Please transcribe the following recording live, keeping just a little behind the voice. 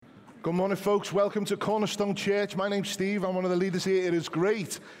Good morning, folks. Welcome to Cornerstone Church. My name's Steve. I'm one of the leaders here. It is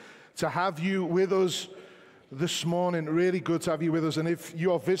great to have you with us this morning. Really good to have you with us. And if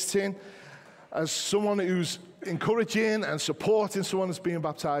you are visiting, as someone who's encouraging and supporting someone that's being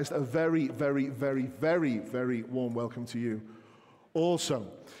baptized, a very, very, very, very, very warm welcome to you. Also,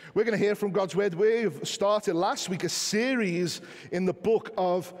 we're going to hear from God's Word. We've started last week a series in the book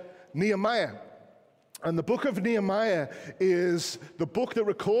of Nehemiah. And the book of Nehemiah is the book that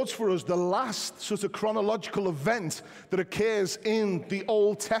records for us the last sort of chronological event that occurs in the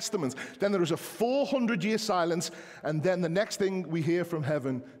Old Testament. Then there is a 400-year silence, and then the next thing we hear from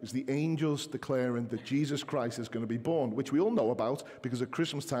heaven is the angels declaring that Jesus Christ is going to be born, which we all know about because at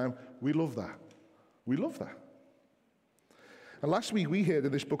Christmas time, we love that. We love that. And last week we heard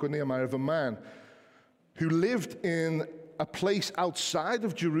in this book of Nehemiah of a man who lived in a place outside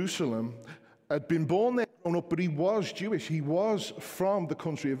of Jerusalem, had been born there, grown up, but he was Jewish. He was from the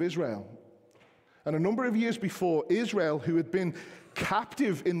country of Israel. And a number of years before, Israel, who had been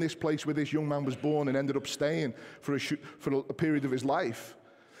captive in this place where this young man was born and ended up staying for a period of his life,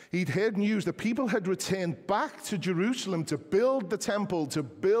 he'd heard news that people had returned back to Jerusalem to build the temple, to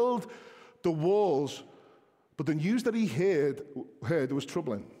build the walls. But the news that he heard was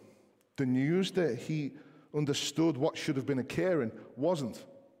troubling. The news that he understood what should have been occurring wasn't.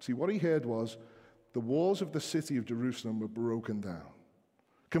 See, what he heard was the walls of the city of Jerusalem were broken down,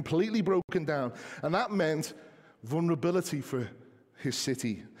 completely broken down. And that meant vulnerability for his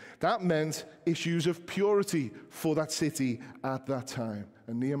city. That meant issues of purity for that city at that time.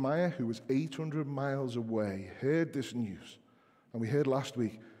 And Nehemiah, who was 800 miles away, heard this news. And we heard last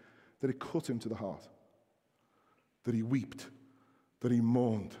week that it cut him to the heart, that he wept, that he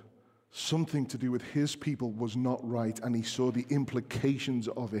mourned. Something to do with his people was not right, and he saw the implications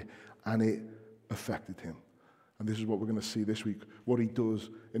of it, and it affected him. And this is what we're going to see this week, what he does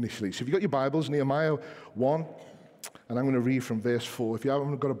initially. So if you've got your Bibles, Nehemiah 1, and I'm going to read from verse 4. If you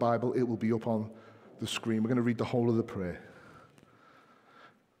haven't got a Bible, it will be up on the screen. We're going to read the whole of the prayer.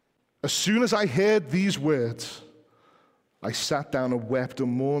 As soon as I heard these words, I sat down and wept and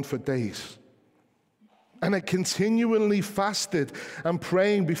mourned for days. And I continually fasted and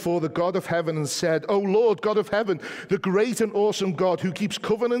praying before the God of heaven and said, O Lord, God of heaven, the great and awesome God who keeps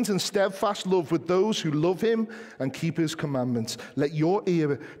covenant and steadfast love with those who love him and keep his commandments, let your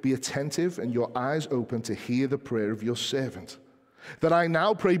ear be attentive and your eyes open to hear the prayer of your servant. That I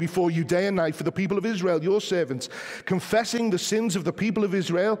now pray before you day and night for the people of Israel, your servants, confessing the sins of the people of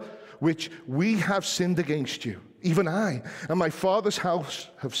Israel, which we have sinned against you. Even I and my father's house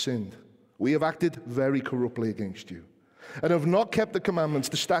have sinned. We have acted very corruptly against you, and have not kept the commandments,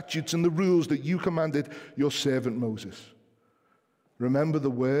 the statutes, and the rules that you commanded your servant Moses. Remember the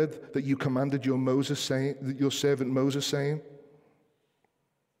word that you commanded your servant Moses, saying,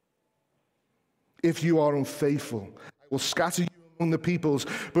 if you are unfaithful, I will scatter you among the peoples.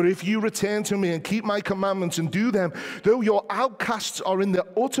 But if you return to me and keep my commandments and do them, though your outcasts are in the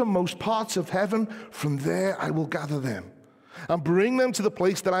uttermost parts of heaven, from there I will gather them and bring them to the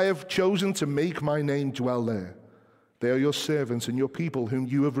place that I have chosen to make my name dwell there. They are your servants and your people, whom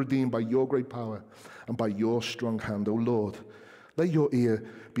you have redeemed by your great power and by your strong hand. O Lord, let your ear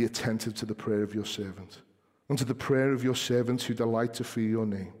be attentive to the prayer of your servant and to the prayer of your servants who delight to fear your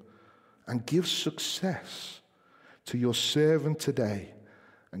name. And give success to your servant today,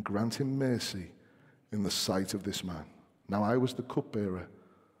 and grant him mercy in the sight of this man. Now I was the cupbearer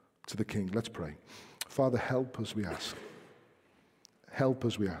to the king. Let's pray. Father, help us, we ask. Help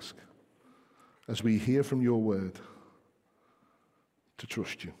us, we ask, as we hear from your word, to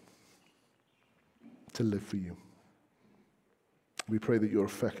trust you, to live for you. We pray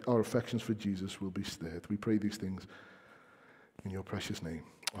that our affections for Jesus will be stirred. We pray these things in your precious name.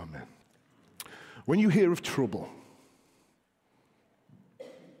 Amen. When you hear of trouble,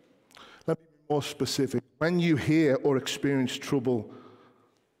 let me be more specific. When you hear or experience trouble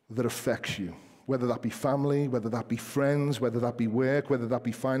that affects you, whether that be family, whether that be friends, whether that be work, whether that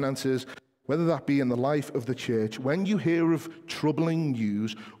be finances, whether that be in the life of the church, when you hear of troubling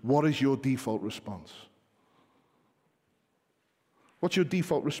news, what is your default response? What's your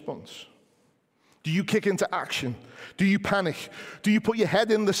default response? Do you kick into action? Do you panic? Do you put your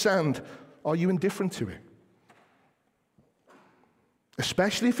head in the sand? Are you indifferent to it?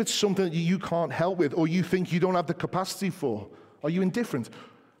 Especially if it's something that you can't help with or you think you don't have the capacity for. Are you indifferent?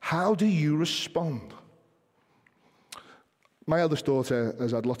 How do you respond? My eldest daughter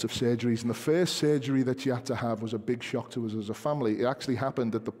has had lots of surgeries, and the first surgery that she had to have was a big shock to us as a family. It actually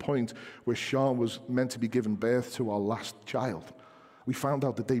happened at the point where Sean was meant to be giving birth to our last child. We found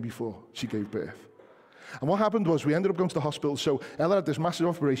out the day before she gave birth. And what happened was we ended up going to the hospital. So Ella had this massive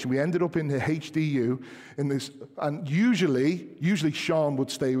operation. We ended up in the HDU in this, and usually Sean would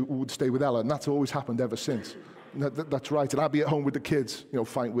stay with Ella, and that's always happened ever since. That's right. And I'd be at home with the kids,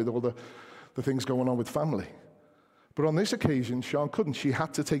 fighting with all the things going on with family. But on this occasion, Sean couldn't. She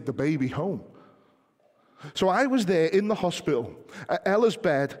had to take the baby home. So I was there in the hospital at Ella's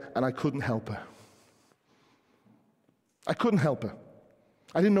bed, and I couldn't help her. I couldn't help her.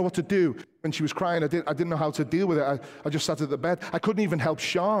 I didn't know what to do. When she was crying, I didn't know how to deal with it. I just sat at the bed. I couldn't even help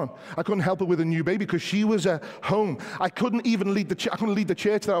Sean. I couldn't help her with a new baby because she was at home. I couldn't even lead the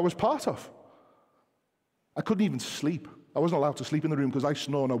church that I was part of. I couldn't even sleep. I wasn't allowed to sleep in the room because I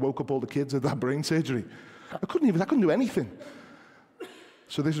snored and I woke up all the kids at that brain surgery. I couldn't do anything.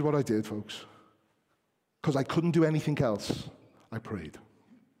 So this is what I did, folks. Because I couldn't do anything else, I prayed.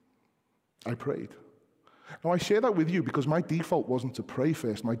 I prayed. Now, I share that with you because my default wasn't to pray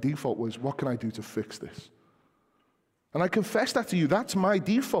first. My default was, what can I do to fix this? And I confess that to you. That's my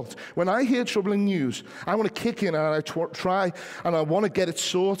default. When I hear troubling news, I want to kick in and I try and I want to get it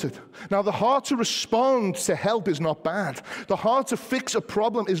sorted. Now, the heart to respond to help is not bad. The heart to fix a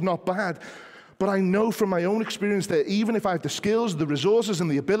problem is not bad. But I know from my own experience that even if I have the skills, the resources, and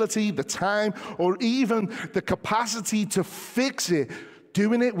the ability, the time, or even the capacity to fix it,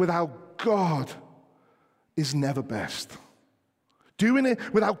 doing it without God is never best. Doing it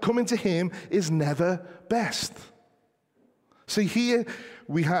without coming to Him is never best. See, here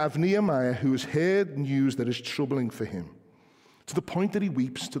we have Nehemiah who has heard news that is troubling for him, to the point that he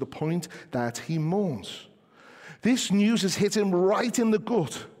weeps, to the point that he mourns. This news has hit him right in the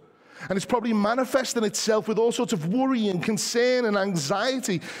gut, and it's probably manifesting itself with all sorts of worry and concern and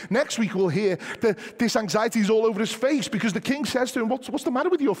anxiety. Next week we'll hear that this anxiety is all over his face because the king says to him, what's the matter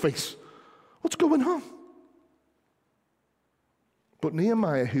with your face? What's going on? But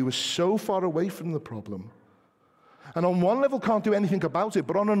Nehemiah, who was so far away from the problem, and on one level can't do anything about it,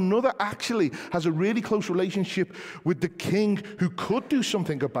 but on another actually has a really close relationship with the king who could do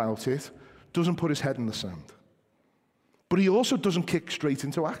something about it, doesn't put his head in the sand. But he also doesn't kick straight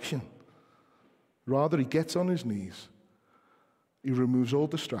into action. Rather, he gets on his knees, he removes all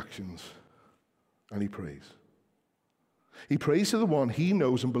distractions, and he prays. He prays to the one he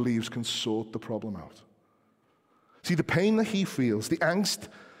knows and believes can sort the problem out. See, the pain that he feels, the angst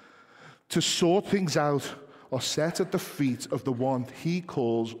to sort things out, are set at the feet of the one he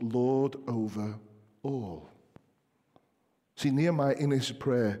calls Lord over all. See, Nehemiah in his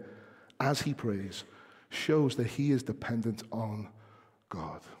prayer, as he prays, shows that he is dependent on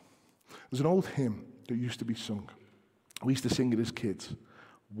God. There's an old hymn that used to be sung. We used to sing it as kids.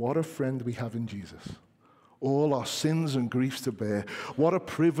 What a friend we have in Jesus. All our sins and griefs to bear. What a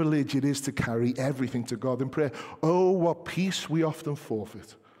privilege it is to carry everything to God in prayer. Oh, what peace we often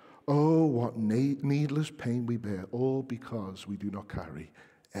forfeit. Oh, what needless pain we bear, all because we do not carry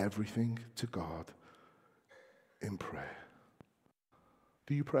everything to God in prayer.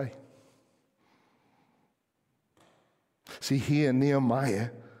 Do you pray? See, here Nehemiah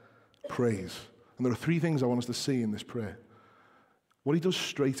prays. And there are three things I want us to see in this prayer. What he does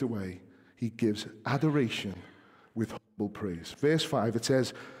straight away, he gives adoration with humble praise. Verse 5, it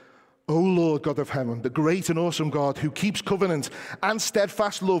says, O Lord God of heaven, the great and awesome God who keeps covenant and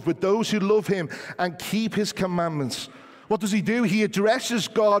steadfast love with those who love him and keep his commandments. What does he do? He addresses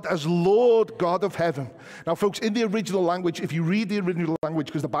God as Lord God of heaven. Now, folks, in the original language, if you read the original language,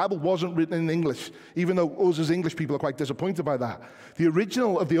 because the Bible wasn't written in English, even though us as English people are quite disappointed by that, the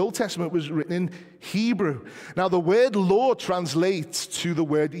original of the Old Testament was written in Hebrew. Now, the word Lord translates to the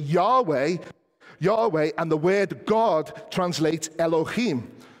word Yahweh, and the word God translates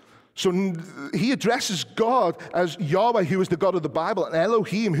Elohim. So he addresses God as Yahweh, who is the God of the Bible, and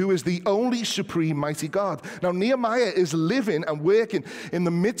Elohim, who is the only supreme mighty God. Now, Nehemiah is living and working in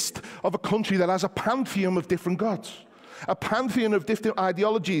the midst of a country that has a pantheon of different gods, a pantheon of different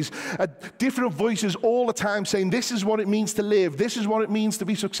ideologies, different voices all the time saying, this is what it means to live, this is what it means to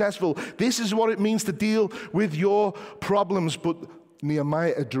be successful, this is what it means to deal with your problems. But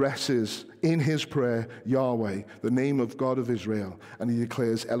Nehemiah addresses in his prayer Yahweh, the name of God of Israel, and he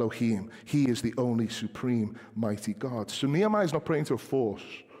declares Elohim. He is the only supreme mighty God. So Nehemiah is not praying to a force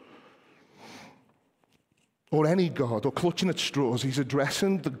or any God or clutching at straws. He's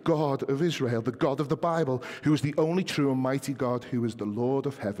addressing the God of Israel, the God of the Bible, who is the only true and mighty God, who is the Lord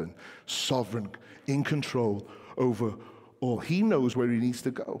of heaven, sovereign, in control over all. He knows where he needs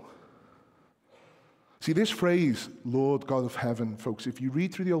to go. See, this phrase, Lord God of heaven, folks, if you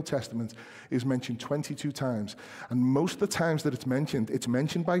read through the Old Testament, is mentioned 22 times. And most of the times that it's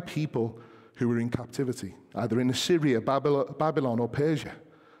mentioned by people who were in captivity, either in Assyria, Babylon, or Persia.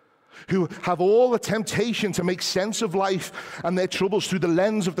 who have all the temptation to make sense of life and their troubles through the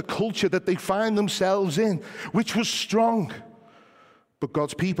lens of the culture that they find themselves in, which was strong. But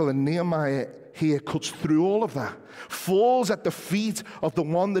God's people, and Nehemiah here cuts through all of that, falls at the feet of the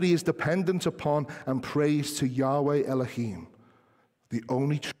one that he is dependent upon, and prays to Yahweh Elohim, the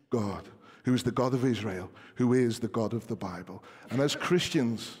only true God, who is the God of Israel, who is the God of the Bible. And as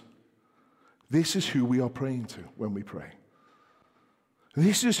Christians, this is who we are praying to when we pray.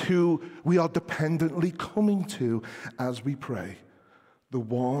 This is who we are dependently coming to as we pray, the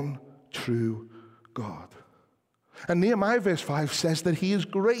one true God. And Nehemiah verse 5 says that he is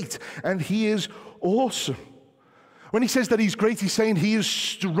great and he is awesome. When he says that he's great, he's saying he is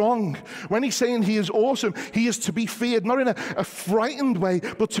strong. When he's saying he is awesome, he is to be feared, not in a frightened way,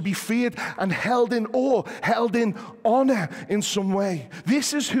 but to be feared and held in awe, held in honor in some way.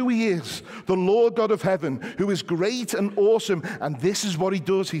 This is who he is, the Lord God of heaven, who is great and awesome. And this is what he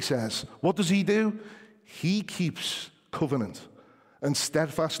does, he says. What does he do? He keeps covenant and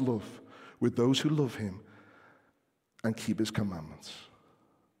steadfast love with those who love him and keep his commandments.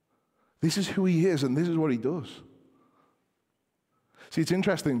 This is who he is, and this is what he does. See, it's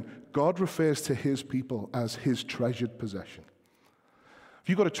interesting. God refers to his people as his treasured possession. If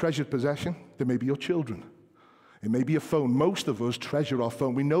you've got a treasured possession, there may be your children. It may be a phone. Most of us treasure our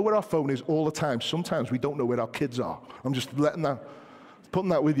phone. We know where our phone is all the time. Sometimes we don't know where our kids are. I'm just putting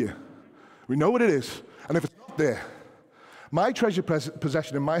that with you. We know what it is, and if it's not there, my treasured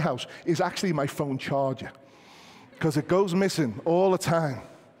possession in my house is actually my phone charger, because it goes missing all the time.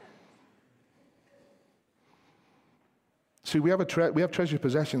 See, we have treasured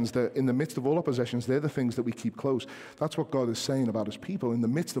possessions that in the midst of all our possessions, they're the things that we keep close. That's what God is saying about his people. In the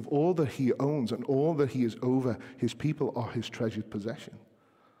midst of all that he owns and all that he is over, his people are his treasured possession.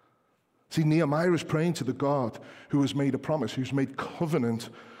 See, Nehemiah is praying to the God who has made a promise, who's made covenant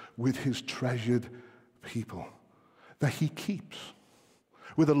with his treasured people, that he keeps.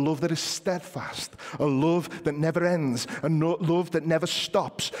 With a love that is steadfast, a love that never ends, a love that never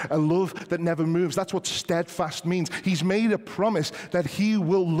stops, a love that never moves. That's what steadfast means. He's made a promise that he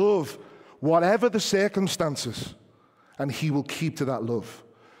will love whatever the circumstances, and he will keep to that love.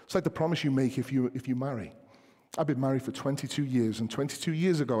 It's like the promise you make if you marry. I've been married for 22 years, and 22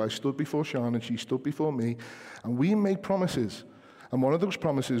 years ago I stood before Sean and she stood before me, and we made promises. And one of those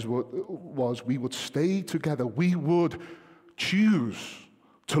promises was we would stay together. We would choose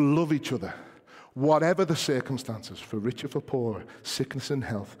to love each other, whatever the circumstances, for richer, for poorer, sickness and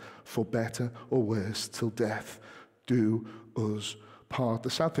health, for better or worse, till death do us part. The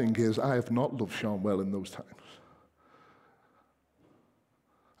sad thing is, I have not loved Sean well in those times.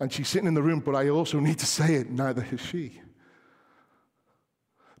 And she's sitting in the room, but I also need to say it, neither has she.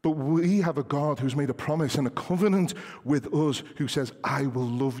 But we have a God who's made a promise and a covenant with us, who says, I will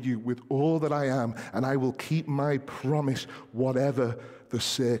love you with all that I am, and I will keep my promise, whatever the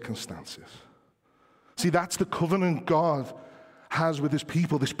circumstances. See, that's the covenant God has with his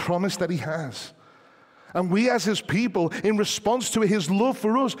people, this promise that he has. And we as his people, in response to his love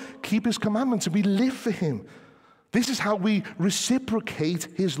for us, keep his commandments and we live for him. This is how we reciprocate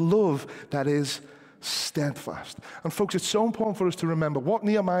his love that is steadfast. And folks, it's so important for us to remember what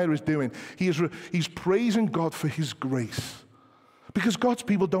Nehemiah is doing. He's praising God for his grace. Because God's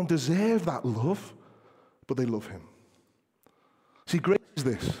people don't deserve that love, but they love him. See, grace is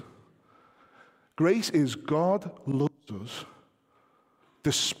this. Grace is God loves us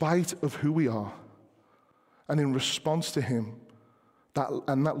despite of who we are. And in response to him,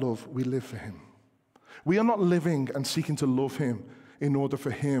 that love, we live for him. We are not living and seeking to love him in order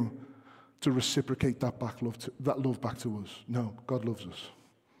for him to reciprocate that love back to us. No, God loves us.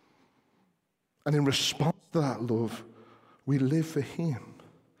 And in response to that love, we live for him.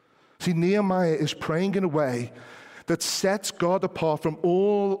 See, Nehemiah is praying in a way that sets God apart from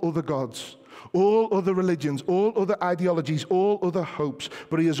all other gods, all other religions, all other ideologies, all other hopes.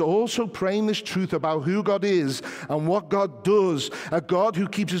 But he is also praying this truth about who God is and what God does, a God who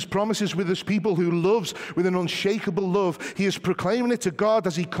keeps his promises with his people, who loves with an unshakable love. He is proclaiming it to God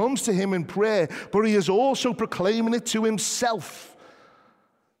as he comes to him in prayer, but he is also proclaiming it to himself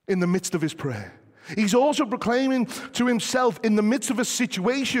in the midst of his prayer. He's also proclaiming to himself in the midst of a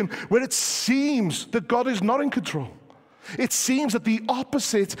situation where it seems that God is not in control. It seems that the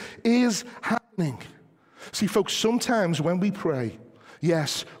opposite is happening. See, folks, sometimes when we pray,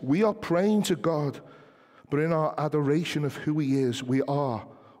 yes, we are praying to God, but in our adoration of who he is, we are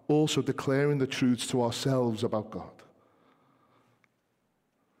also declaring the truths to ourselves about God.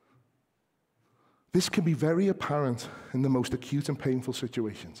 This can be very apparent in the most acute and painful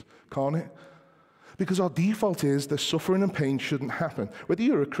situations, can't it? Because our default is that suffering and pain shouldn't happen. Whether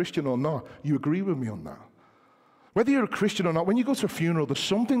you're a Christian or not, you agree with me on that. Whether you're a Christian or not, when you go to a funeral, there's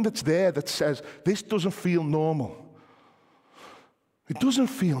something that's there that says, this doesn't feel normal. It doesn't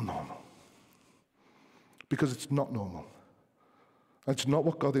feel normal. Because it's not normal. And it's not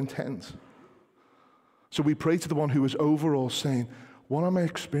what God intends. So we pray to the one who is over all, saying, what am I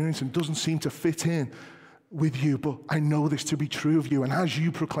experiencing doesn't seem to fit in with you, but I know this to be true of you. And as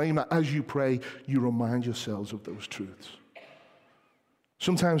you proclaim that, as you pray, you remind yourselves of those truths.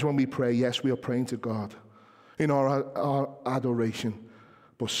 Sometimes when we pray, yes, we are praying to God in our adoration,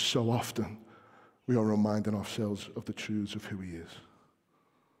 but so often we are reminding ourselves of the truths of who he is.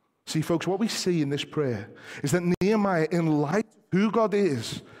 See, folks, what we see in this prayer is that Nehemiah, in light of who God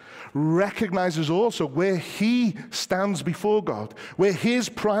is, recognizes also where he stands before God, where his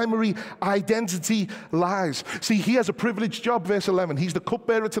primary identity lies. See, he has a privileged job, verse 11. He's the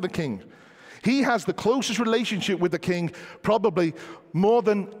cupbearer to the king. He has the closest relationship with the king, probably more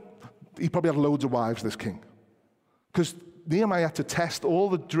than, he probably had loads of wives, this king. Because Nehemiah had to test all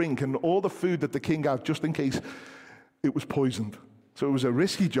the drink and all the food that the king had just in case it was poisoned. So it was a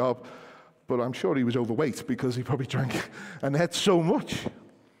risky job, but I'm sure he was overweight because he probably drank and had so much.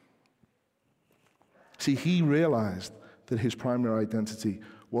 See, he realized that his primary identity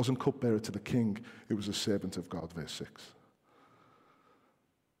wasn't cupbearer to the king, it was a servant of God, verse 6.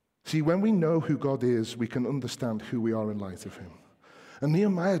 See, when we know who God is, we can understand who we are in light of him. And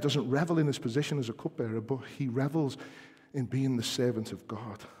Nehemiah doesn't revel in his position as a cupbearer, but he revels in being the servant of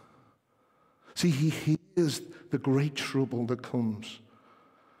God. See, he hears the great trouble that comes,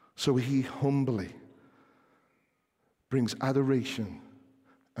 so he humbly brings adoration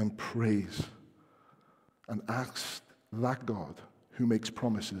and praise and asks that God who makes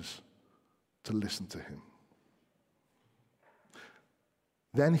promises to listen to him.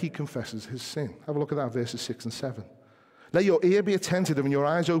 Then he confesses his sin. Have a look at that, verses 6 and 7. Let your ear be attentive and your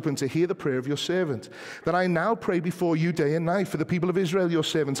eyes open to hear the prayer of your servant, that I now pray before you day and night for the people of Israel, your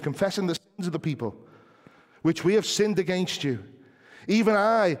servants, confessing the sins of the people, which we have sinned against you. Even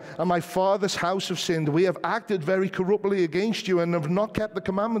I and my father's house have sinned. We have acted very corruptly against you and have not kept the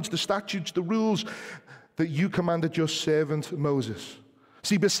commandments, the statutes, the rules that you commanded your servant Moses.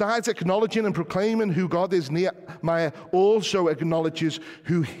 See, besides acknowledging and proclaiming who God is, Nehemiah also acknowledges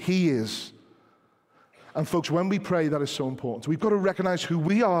who he is. And folks, when we pray, that is so important. We've got to recognize who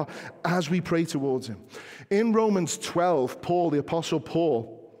we are as we pray towards him. In Romans 12, Paul, the Apostle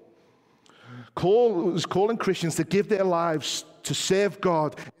Paul, was calling Christians to give their lives to serve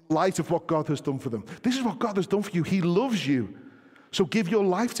God in light of what God has done for them. This is what God has done for you. He loves you. So give your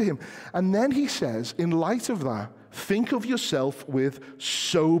life to him. And then he says, in light of that, think of yourself with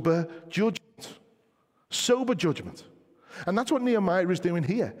sober judgment. Sober judgment. And that's what Nehemiah is doing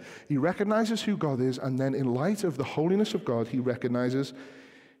here. He recognizes who God is, and then in light of the holiness of God, he recognizes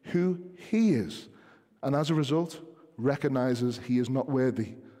who he is. And as a result, recognizes he is not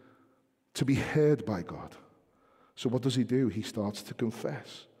worthy to be heard by God. So what does he do? He starts to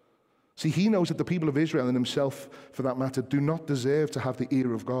confess. See, he knows that the people of Israel and himself, for that matter, do not deserve to have the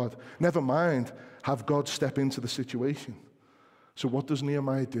ear of God. Never mind, have God step into the situation. So what does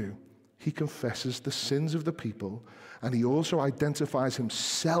Nehemiah do? He confesses the sins of the people, and he also identifies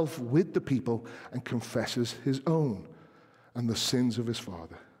himself with the people and confesses his own and the sins of his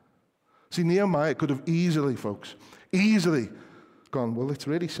father. See, Nehemiah could have easily, folks, easily gone, well, it's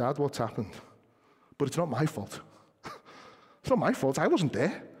really sad what's happened, but it's not my fault. It's not my fault. I wasn't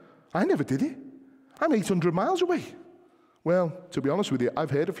there. I never did it. I'm 800 miles away. Well, to be honest with you, I've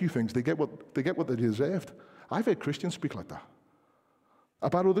heard a few things. They get what they deserved. I've heard Christians speak like that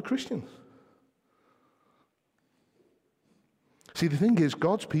about other Christians. See, the thing is,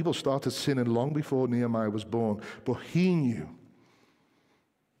 God's people started sinning long before Nehemiah was born, but he knew.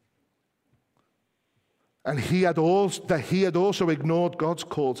 And he had also ignored God's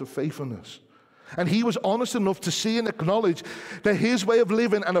call to faithfulness. And he was honest enough to see and acknowledge that his way of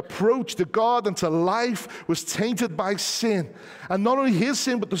living and approach to God and to life was tainted by sin. And not only his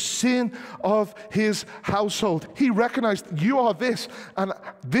sin, but the sin of his household. He recognized, you are this, and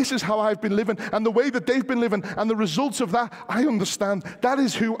this is how I've been living, and the way that they've been living, and the results of that, I understand. That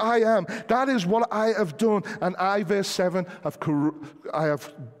is who I am. That is what I have done. And I, verse 7, I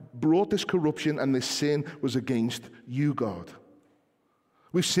have brought this corruption, and this sin was against you, God.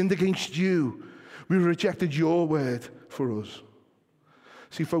 We've sinned against you. We rejected your word for us.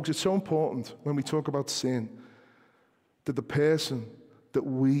 See, folks, it's so important when we talk about sin that the person that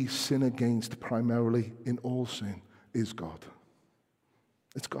we sin against primarily in all sin is God.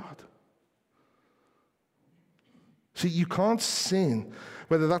 It's God. See, you can't sin,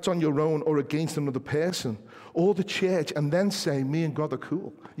 whether that's on your own or against another person or the church, and then say, me and God are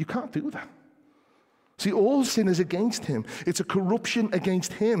cool. You can't do that. See, all sin is against him. It's a corruption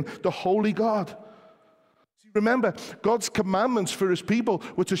against him, the holy God. See, remember, God's commandments for his people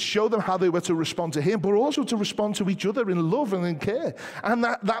were to show them how they were to respond to him, but also to respond to each other in love and in care. And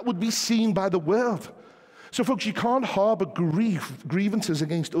that would be seen by the world. So, folks, you can't harbor grievances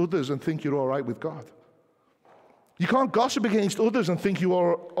against others and think you're all right with God. You can't gossip against others and think you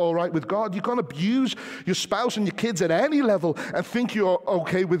are all right with God. You can't abuse your spouse and your kids at any level and think you're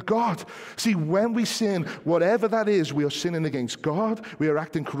okay with God. See, when we sin, whatever that is, we are sinning against God, we are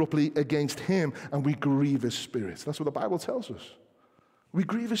acting corruptly against him, and we grieve his spirit. That's what the Bible tells us. We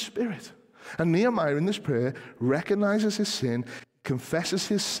grieve his spirit. And Nehemiah in this prayer recognizes his sin, confesses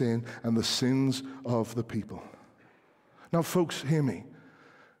his sin and the sins of the people. Now, folks, hear me.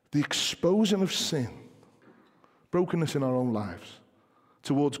 The exposing of sin, brokenness in our own lives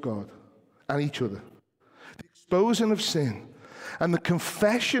towards God and each other, the exposing of sin and the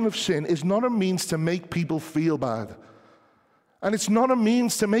confession of sin is not a means to make people feel bad. And it's not a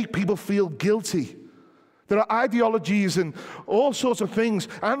means to make people feel guilty. There are ideologies and all sorts of things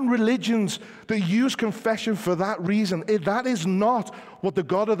and religions that use confession for that reason. That is not what the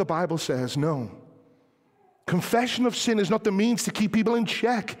God of the Bible says, no. Confession of sin is not the means to keep people in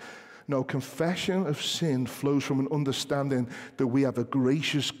check. No, confession of sin flows from an understanding that we have a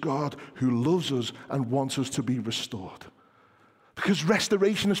gracious God who loves us and wants us to be restored. Because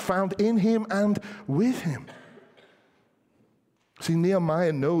restoration is found in him and with him. See,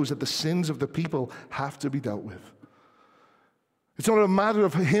 Nehemiah knows that the sins of the people have to be dealt with. It's not a matter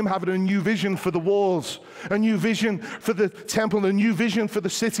of him having a new vision for the walls, a new vision for the temple, a new vision for the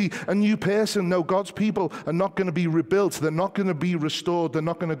city, a new person. No, God's people are not going to be rebuilt. They're not going to be restored. They're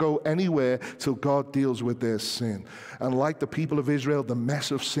not going to go anywhere till God deals with their sin. And like the people of Israel, the mess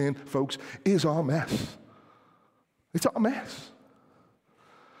of sin, folks, is our mess. It's our mess.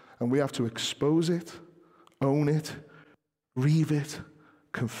 And we have to expose it, own it, grieve it,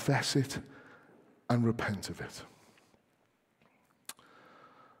 confess it, and repent of it.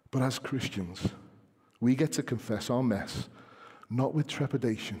 But as Christians, we get to confess our mess, not with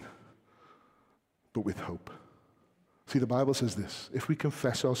trepidation, but with hope. See, the Bible says this: if we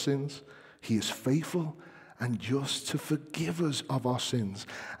confess our sins, he is faithful and just to forgive us of our sins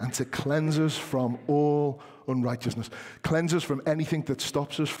and to cleanse us from all unrighteousness. Cleanse us from anything that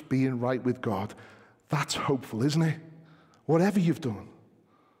stops us being right with God. That's hopeful, isn't it? Whatever you've done.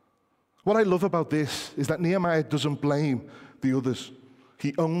 What I love about this is that Nehemiah doesn't blame the others.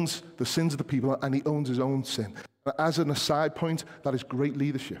 He owns the sins of the people and he owns his own sin. As an aside point, that is great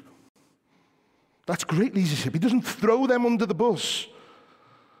leadership. That's great leadership. He doesn't throw them under the bus.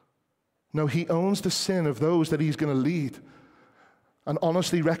 No, he owns the sin of those that he's going to lead and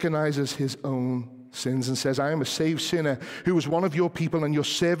honestly recognizes his own sins and says, I am a saved sinner who was one of your people and your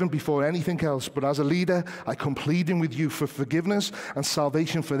servant before anything else. But as a leader, I come pleading with you for forgiveness and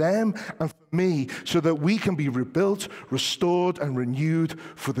salvation for them and for me, so that we can be rebuilt, restored, and renewed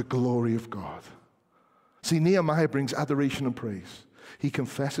for the glory of God. See, Nehemiah brings adoration and praise. He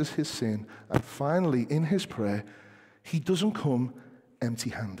confesses his sin, and finally, in his prayer, he doesn't come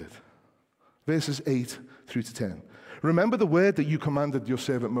empty-handed. Verses 8 through to 10. Remember the word that you commanded your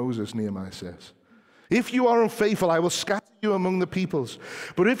servant Moses, Nehemiah says. If you are unfaithful, I will scatter you among the peoples.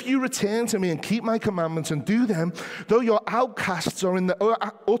 But if you return to me and keep my commandments and do them, though your outcasts are in the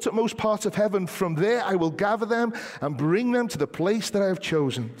uttermost parts of heaven, from there I will gather them and bring them to the place that I have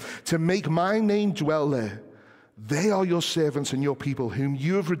chosen, to make my name dwell there. They are your servants and your people, whom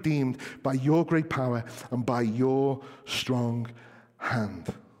you have redeemed by your great power and by your strong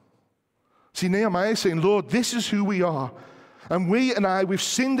hand. See, Nehemiah is saying, Lord, this is who we are. And we've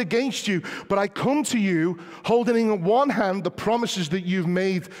sinned against you, but I come to you holding in one hand the promises that you've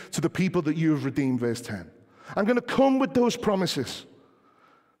made to the people that you have redeemed, verse 10. I'm going to come with those promises.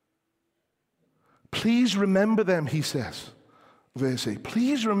 Please remember them, he says, verse 8.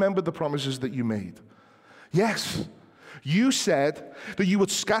 Please remember the promises that you made. Yes, you said that you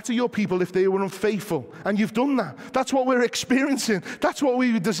would scatter your people if they were unfaithful, and you've done that. That's what we're experiencing. That's what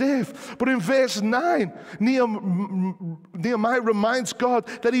we deserve. But in verse 9, Nehemiah reminds God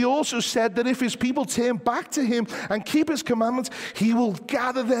that he also said that if his people turn back to him and keep his commandments, he will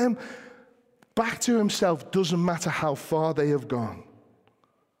gather them back to himself. Doesn't matter how far they have gone.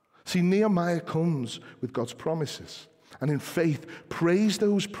 See, Nehemiah comes with God's promises, and in faith, praise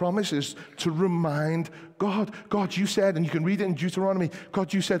those promises to remind God. God, you said, and you can read it in Deuteronomy,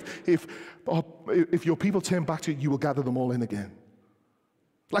 God, you said, if your people turn back to you, you will gather them all in again.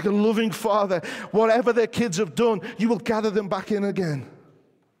 Like a loving father, whatever their kids have done, you will gather them back in again.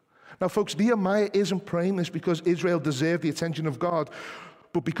 Now, folks, Nehemiah isn't praying this because Israel deserved the attention of God,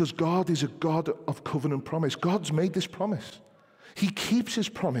 but because God is a God of covenant promise. God's made this promise. He keeps his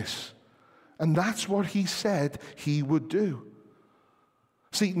promise, and that's what he said he would do.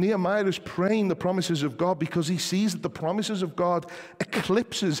 See, Nehemiah is praying the promises of God because he sees that the promises of God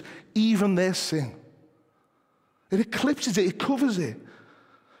eclipses even their sin. It eclipses it, it covers it.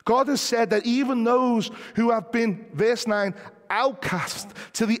 God has said that even those who have been, verse 9, outcast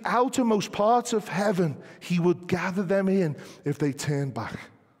to the outermost parts of heaven, he would gather them in if they turn back.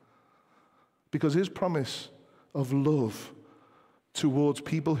 Because his promise of love towards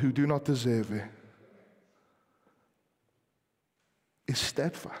people who do not deserve it is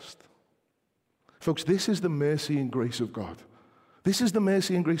steadfast. Folks, this is the mercy and grace of God. This is the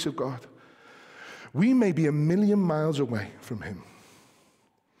mercy and grace of God. We may be 1,000,000 miles away from him.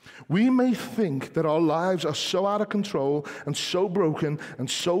 We may think that our lives are so out of control and so broken and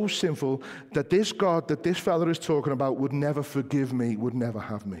so sinful that this God that this fella is talking about would never forgive me, would never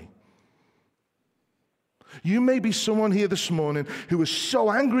have me. You may be someone here this morning who is so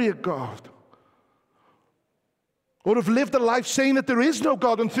angry at God, or have lived a life saying that there is no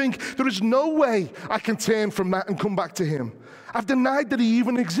God and think there is no way I can turn from that and come back to him. I've denied that he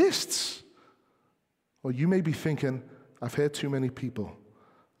even exists. Or you may be thinking, I've heard too many people,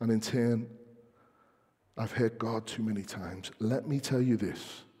 and in turn, I've heard God too many times. Let me tell you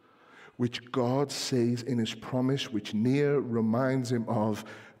this, which God says in his promise, which Nehemiah reminds him of,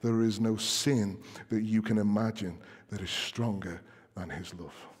 there is no sin that you can imagine that is stronger than his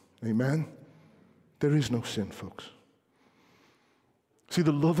love. Amen? There is no sin, folks. See,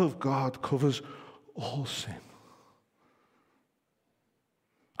 the love of God covers all sin.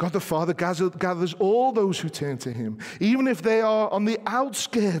 God the Father gathers all those who turn to him, even if they are on the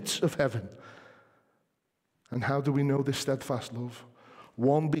outskirts of heaven. And how do we know this steadfast love?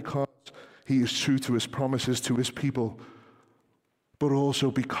 One, because he is true to his promises to his people, but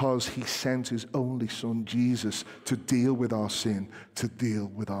also because he sent his only son, Jesus, to deal with our sin, to deal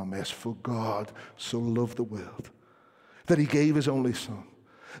with our mess. For God so loved the world that he gave his only son,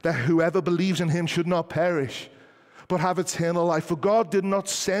 that whoever believes in him should not perish, but have eternal life. For God did not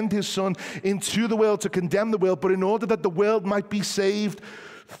send his son into the world to condemn the world, but in order that the world might be saved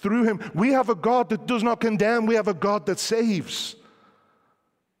through him. We have a God that does not condemn. We have a God that saves.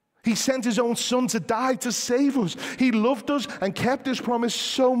 He sent his own son to die to save us. He loved us and kept his promise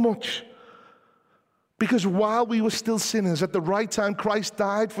so much. Because while we were still sinners, at the right time, Christ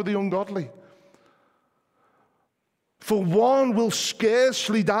died for the ungodly. For one will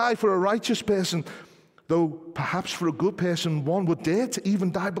scarcely die for a righteous person, though perhaps for a good person, one would dare to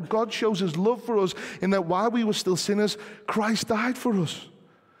even die. But God shows his love for us in that while we were still sinners, Christ died for us.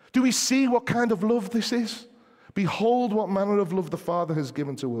 Do we see what kind of love this is? Behold what manner of love the Father has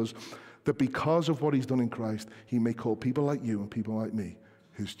given to us, that because of what he's done in Christ, he may call people like you and people like me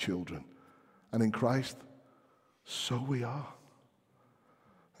his children. And in Christ, so we are.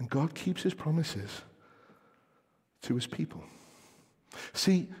 And God keeps his promises to his people.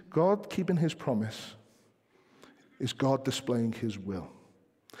 See, God keeping his promise is God displaying his will.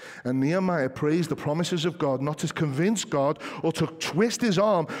 And Nehemiah prays the promises of God, not to convince God or to twist his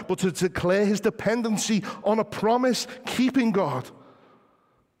arm, but to declare his dependency on a promise-keeping God.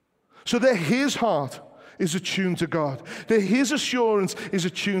 So that his heart is attuned to God, that his assurance is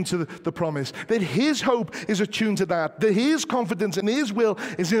attuned to the promise, that his hope is attuned to that his confidence and his will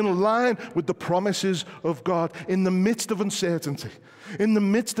is in line with the promises of God. In the midst of uncertainty, in the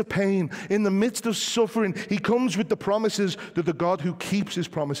midst of pain, in the midst of suffering, he comes with the promises that the God who keeps his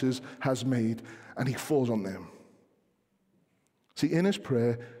promises has made, and he falls on them. See, in his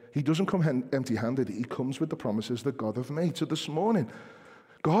prayer, he doesn't come empty-handed. He comes with the promises that God has made. So this morning,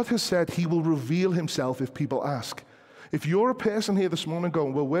 God has said he will reveal himself if people ask. If you're a person here this morning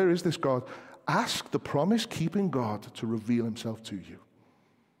going, well, where is this God? Ask the promise-keeping God to reveal himself to you.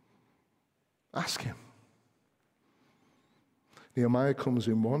 Ask him. Nehemiah comes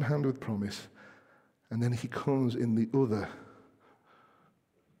in one hand with promise, and then he comes in the other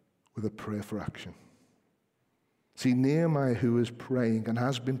with a prayer for action. See, Nehemiah, who is praying and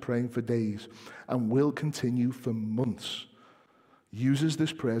has been praying for days and will continue for months, uses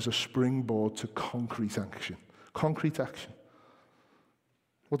this prayer as a springboard to concrete action. Concrete action.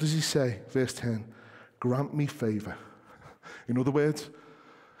 What does he say? Verse 10, grant me favor. In other words,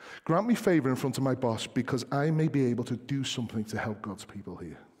 grant me favor in front of my boss because I may be able to do something to help God's people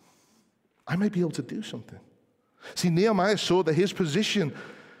here. I may be able to do something. See, Nehemiah saw that his position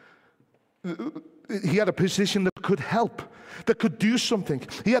He had a position that could help, that could do something.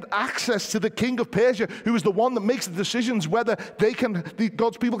 He had access to the king of Persia, who is the one that makes the decisions whether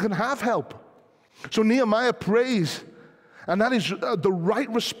God's people can have help. So Nehemiah prays, and that is the right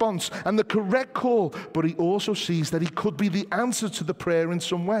response and the correct call, but he also sees that he could be the answer to the prayer in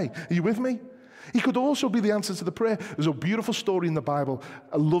some way. Are you with me? He could also be the answer to the prayer. There's a beautiful story in the Bible,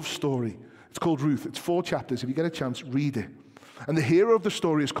 a love story. It's called Ruth. It's 4 chapters. If you get a chance, read it. And the hero of the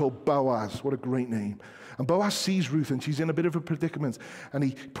story is called Boaz. What a great name. And Boaz sees Ruth, and she's in a bit of a predicament. And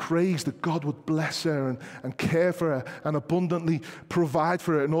he prays that God would bless her and care for her and abundantly provide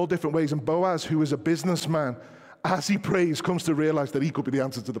for her in all different ways. And Boaz, who is a businessman, as he prays, comes to realize that he could be the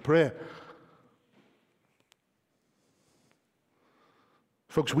answer to the prayer.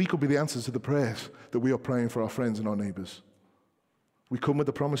 Folks, we could be the answers to the prayers that we are praying for our friends and our neighbors. We come with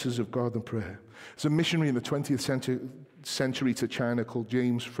the promises of God in prayer. There's a missionary in the 20th century to China called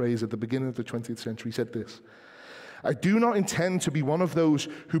James Fraser. At the beginning of the 20th century, he said this: "I do not intend to be one of those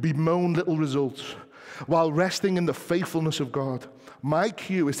who bemoan little results while resting in the faithfulness of God. My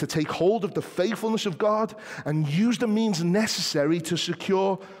cue is to take hold of the faithfulness of God and use the means necessary to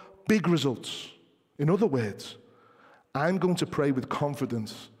secure big results." In other words, I'm going to pray with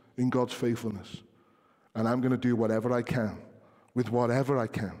confidence in God's faithfulness, and I'm going to do whatever I can, with whatever I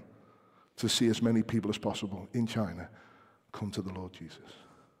can, to see as many people as possible in China come to the Lord Jesus.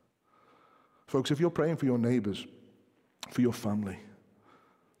 Folks, if you're praying for your neighbors, for your family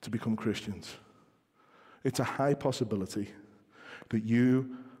to become Christians, it's a high possibility that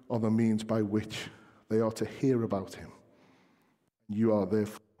you are the means by which they are to hear about him. You are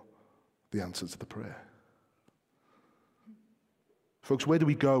therefore the answer to the prayer. Folks, where do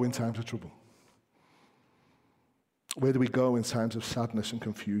we go in times of trouble? Where do we go in times of sadness and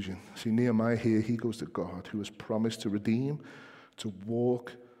confusion? See, Nehemiah here, he goes to God, who has promised to redeem, to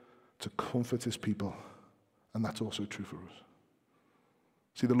walk, to comfort his people. And that's also true for us.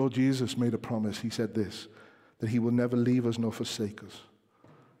 See, the Lord Jesus made a promise. He said this, that he will never leave us nor forsake us.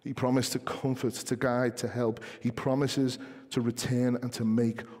 He promised to comfort, to guide, to help. He promises to return and to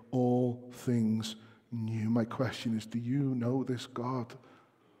make all things new. My question is, do you know this God?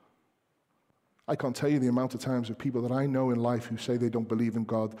 I can't tell you the amount of times of people that I know in life who say they don't believe in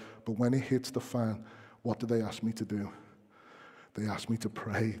God, but when it hits the fan, what do they ask me to do? They ask me to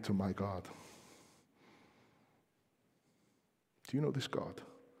pray to my God. Do you know this God?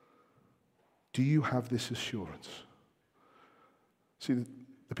 Do you have this assurance? See,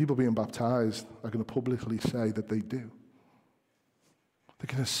 the people being baptized are going to publicly say that they do.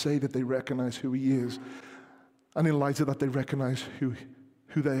 They're going to say that they recognize who he is. And in light of that, they recognize who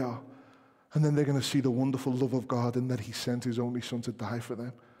they are. And then they're going to see the wonderful love of God and that he sent his only son to die for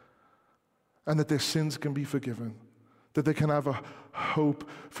them. And that their sins can be forgiven. That they can have a hope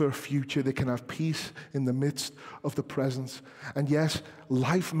for a future. They can have peace in the midst of the present. And yes,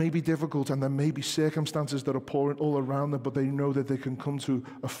 life may be difficult and there may be circumstances that are pouring all around them, but they know that they can come to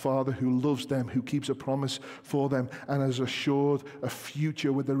a Father who loves them, who keeps a promise for them, and has assured a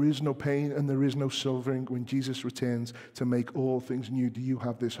future where there is no pain and there is no suffering when Jesus returns to make all things new. Do you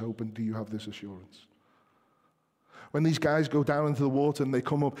have this hope and do you have this assurance? When these guys go down into the water and they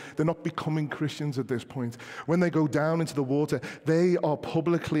come up, they're not becoming Christians at this point. When they go down into the water, they are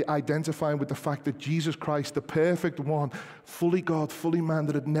publicly identifying with the fact that Jesus Christ, the perfect one, fully God, fully man,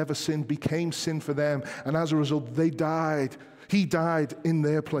 that had never sinned, became sin for them. And as a result, they died. He died in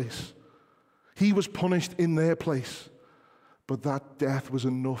their place. He was punished in their place. But that death was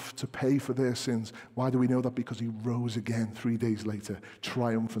enough to pay for their sins. Why do we know that? Because he rose again 3 days later,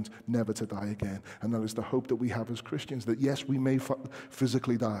 triumphant, never to die again. And that is the hope that we have as Christians, that yes, we may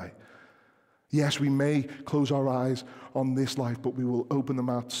physically die. Yes, we may close our eyes on this life, but we will open them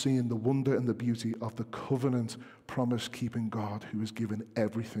out, seeing the wonder and the beauty of the covenant promise-keeping God who has given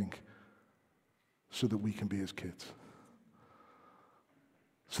everything so that we can be his kids.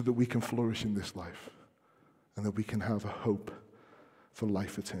 So that we can flourish in this life. And that we can have a hope for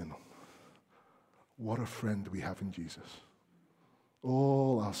life eternal. What a friend we have in Jesus.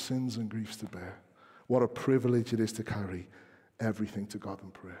 All our sins and griefs to bear. What a privilege it is to carry everything to God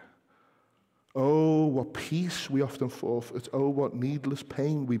in prayer. Oh, what peace we often forfeit. Oh, what needless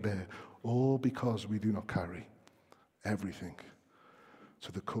pain we bear. All because we do not carry everything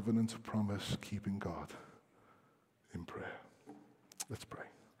to the covenant promise keeping God in prayer. Let's pray.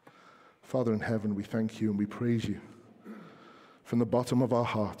 Father in heaven, we thank you and we praise you from the bottom of our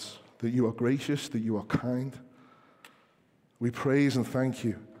hearts that you are gracious, that you are kind. We praise and thank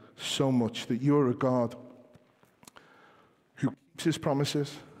you so much that you are a God who keeps his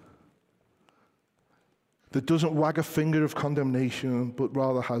promises, that doesn't wag a finger of condemnation, but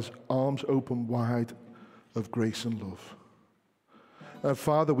rather has arms open wide of grace and love. And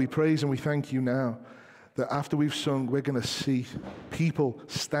Father, we praise and we thank you now that after we've sung, we're going to see people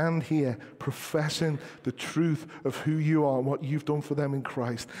stand here professing the truth of who you are and what you've done for them in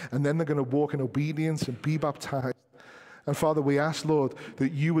Christ. And then they're going to walk in obedience and be baptized. And Father, we ask, Lord,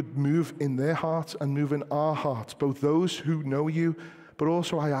 that you would move in their hearts and move in our hearts, both those who know you, but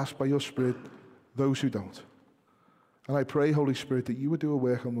also I ask by your Spirit, those who don't. And I pray, Holy Spirit, that you would do a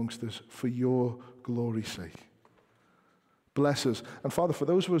work amongst us for your glory's sake. Bless us. And Father, for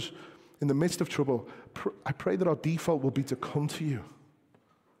those of us in the midst of trouble, I pray that our default will be to come to you.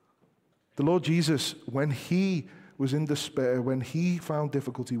 The Lord Jesus, when he was in despair, when he found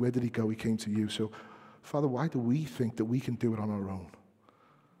difficulty, where did he go? He came to you. So, Father, why do we think that we can do it on our own?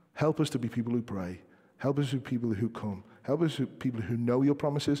 Help us to be people who pray. Help us to be people who come. Help us to be people who know your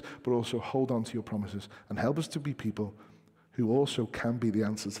promises, but also hold on to your promises. And help us to be people who also can be the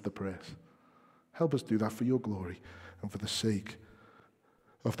answers to the prayers. Help us do that for your glory and for the sake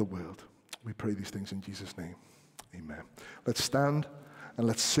of the world. We pray these things in Jesus' name. Amen. Let's stand and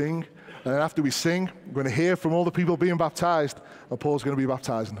let's sing. And after we sing, we're going to hear from all the people being baptized, and Paul's going to be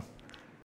baptizing them.